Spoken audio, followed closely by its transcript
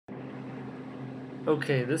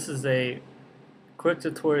Okay, this is a quick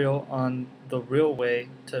tutorial on the real way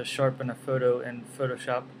to sharpen a photo in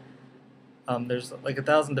Photoshop. There's like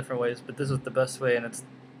 1,000 different ways, but this is the best way and it's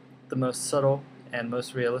the most subtle and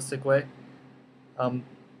most realistic way. Um,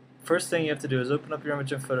 First thing you have to do is open up your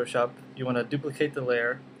image in Photoshop. You want to duplicate the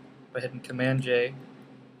layer by hitting Command J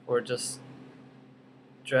or just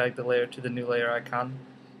drag the layer to the new layer icon.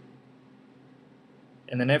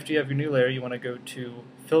 And then after you have your new layer, you want to go to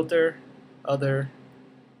Filter, Other,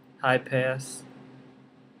 High Pass,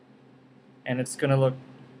 and it's gonna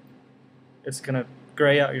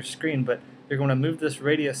gray out your screen, but you're going to move this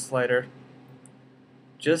radius slider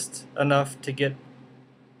just enough to get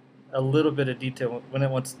a little bit of detail.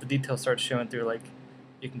 Once the detail starts showing through, like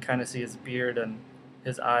you can kind of see his beard and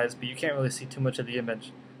his eyes, but you can't really see too much of the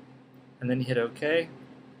image. And then you hit OK,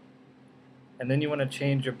 and then you want to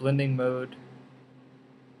change your blending mode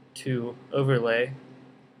to overlay.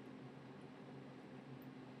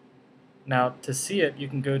 Now to see it, you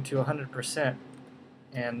can go to 100%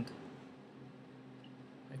 and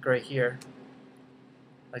like right here,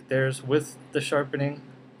 like there's with the sharpening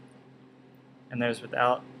and there's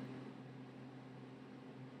without.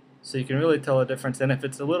 So you can really tell a difference, and if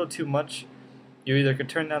it's a little too much, you either could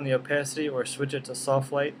turn down the opacity or switch it to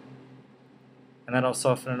soft light, and that'll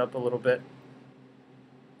soften it up a little bit.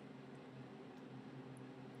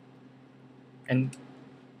 And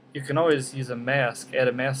you can always use a mask, add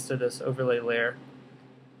a mask to this overlay layer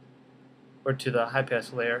or to the high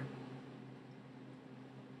pass layer,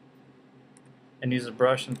 and use a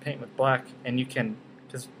brush and paint with black. And you can,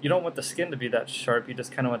 because you don't want the skin to be that sharp, you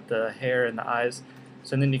just kind of want the hair and the eyes.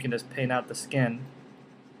 So then you can just paint out the skin.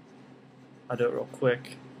 I'll do it real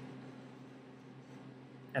quick.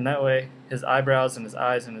 And that way his eyebrows and his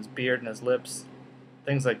eyes and his beard and his lips,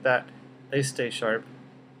 things like that, they stay sharp,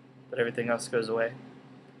 but everything else goes away.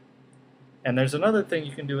 And there's another thing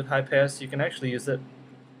you can do with high pass. You can actually use it.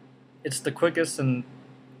 It's the quickest and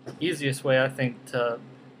easiest way, I think, to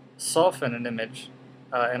soften an image,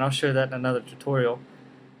 and I'll show that in another tutorial.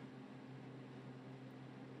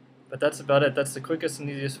 But that's about it. That's the quickest and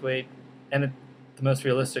easiest way, and the most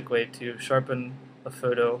realistic way to sharpen a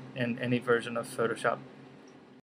photo in any version of Photoshop.